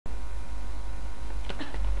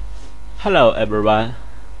Hello everyone,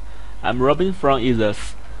 I'm Robin from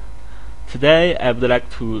Ethos. Today I would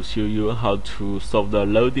like to show you how to solve the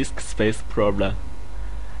low disk space problem.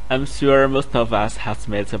 I'm sure most of us have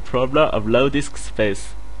met the problem of low disk space.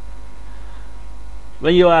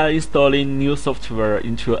 When you are installing new software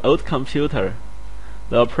into an old computer,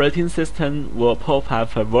 the operating system will pop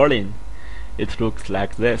up a warning. It looks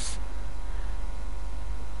like this.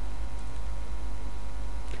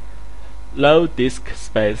 Low disk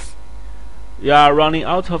space. You are running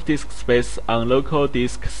out of disk space on local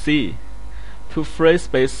disk C. To free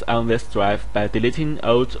space on this drive by deleting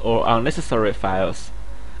old or unnecessary files,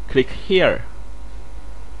 click here.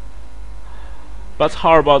 But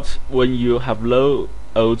how about when you have low,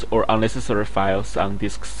 old or unnecessary files on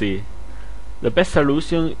disk C? The best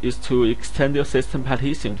solution is to extend your system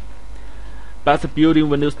partition. But building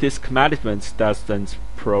Windows Disk Management doesn't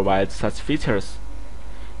provide such features.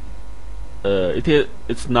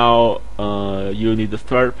 It's now you need a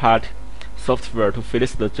third-party software to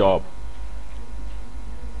finish the job.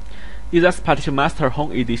 Ethos Partition Master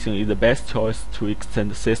Home Edition is the best choice to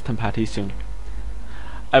extend system partition.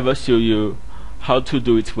 I will show you how to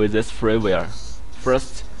do it with this freeware.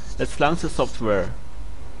 First, let's launch the software.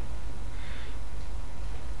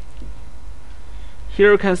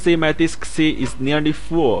 Here you can see my disk C is nearly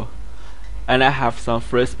full, and I have some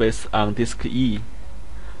free space on disk E.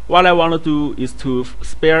 What I want to do is to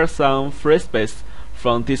spare some free space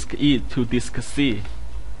from disk E to disk C.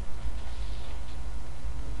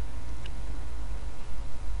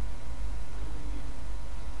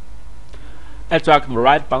 I drag the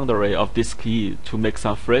right boundary of disk E to make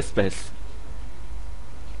some free space.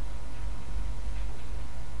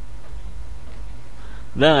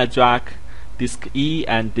 Then I drag disk E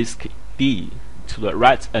and disk D to the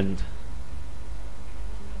right end.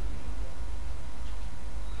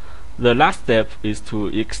 The last step is to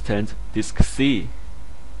extend disk C.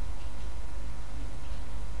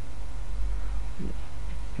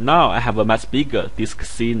 Now I have a much bigger disk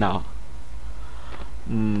C now.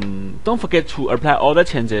 Don't forget to apply all the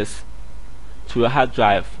changes to your hard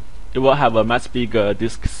drive. It will have a much bigger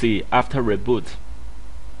disk C after reboot.